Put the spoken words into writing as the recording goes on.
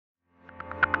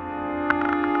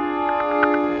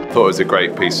Thought it was a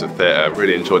great piece of theatre,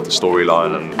 really enjoyed the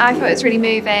storyline. And I thought it was really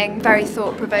moving, very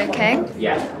thought-provoking,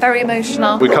 very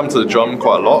emotional. we come to the drum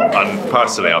quite a lot, and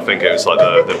personally I think it was like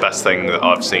the best thing that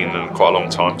I've seen in quite a long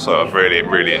time, so I've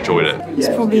really enjoyed it. It's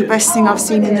probably the best thing I've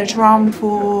seen in the drum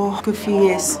for a good few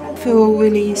years. I feel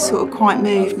really sort of quite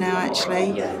moved now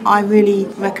actually. I really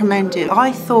recommend it.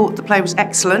 I thought the play was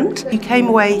excellent. You came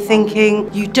away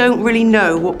thinking you don't really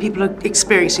know what people are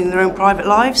experiencing in their own private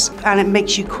lives, and it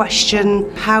makes you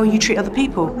question how you treat other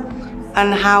people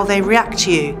and how they react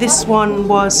to you. This one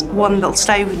was one that'll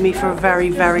stay with me for a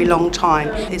very long time.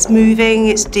 It's moving,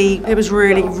 it's deep, it was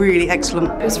really excellent.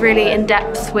 It was really in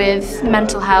depth with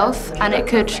mental health, and it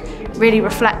could really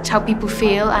reflect how people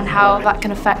feel and how that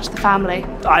can affect the family.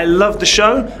 I love the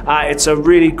show. It's a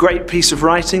really great piece of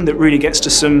writing that really gets to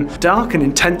some dark and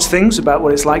intense things about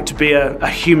what it's like to be a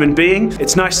human being.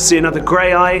 It's nice to see another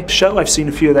Grey Eye show. I've seen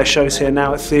a few of their shows here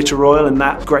now at Theatre Royal, and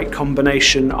that great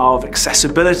combination of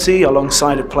accessibility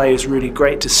alongside a play is really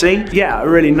great to see. Yeah, a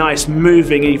really nice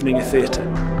moving evening of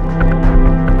theatre.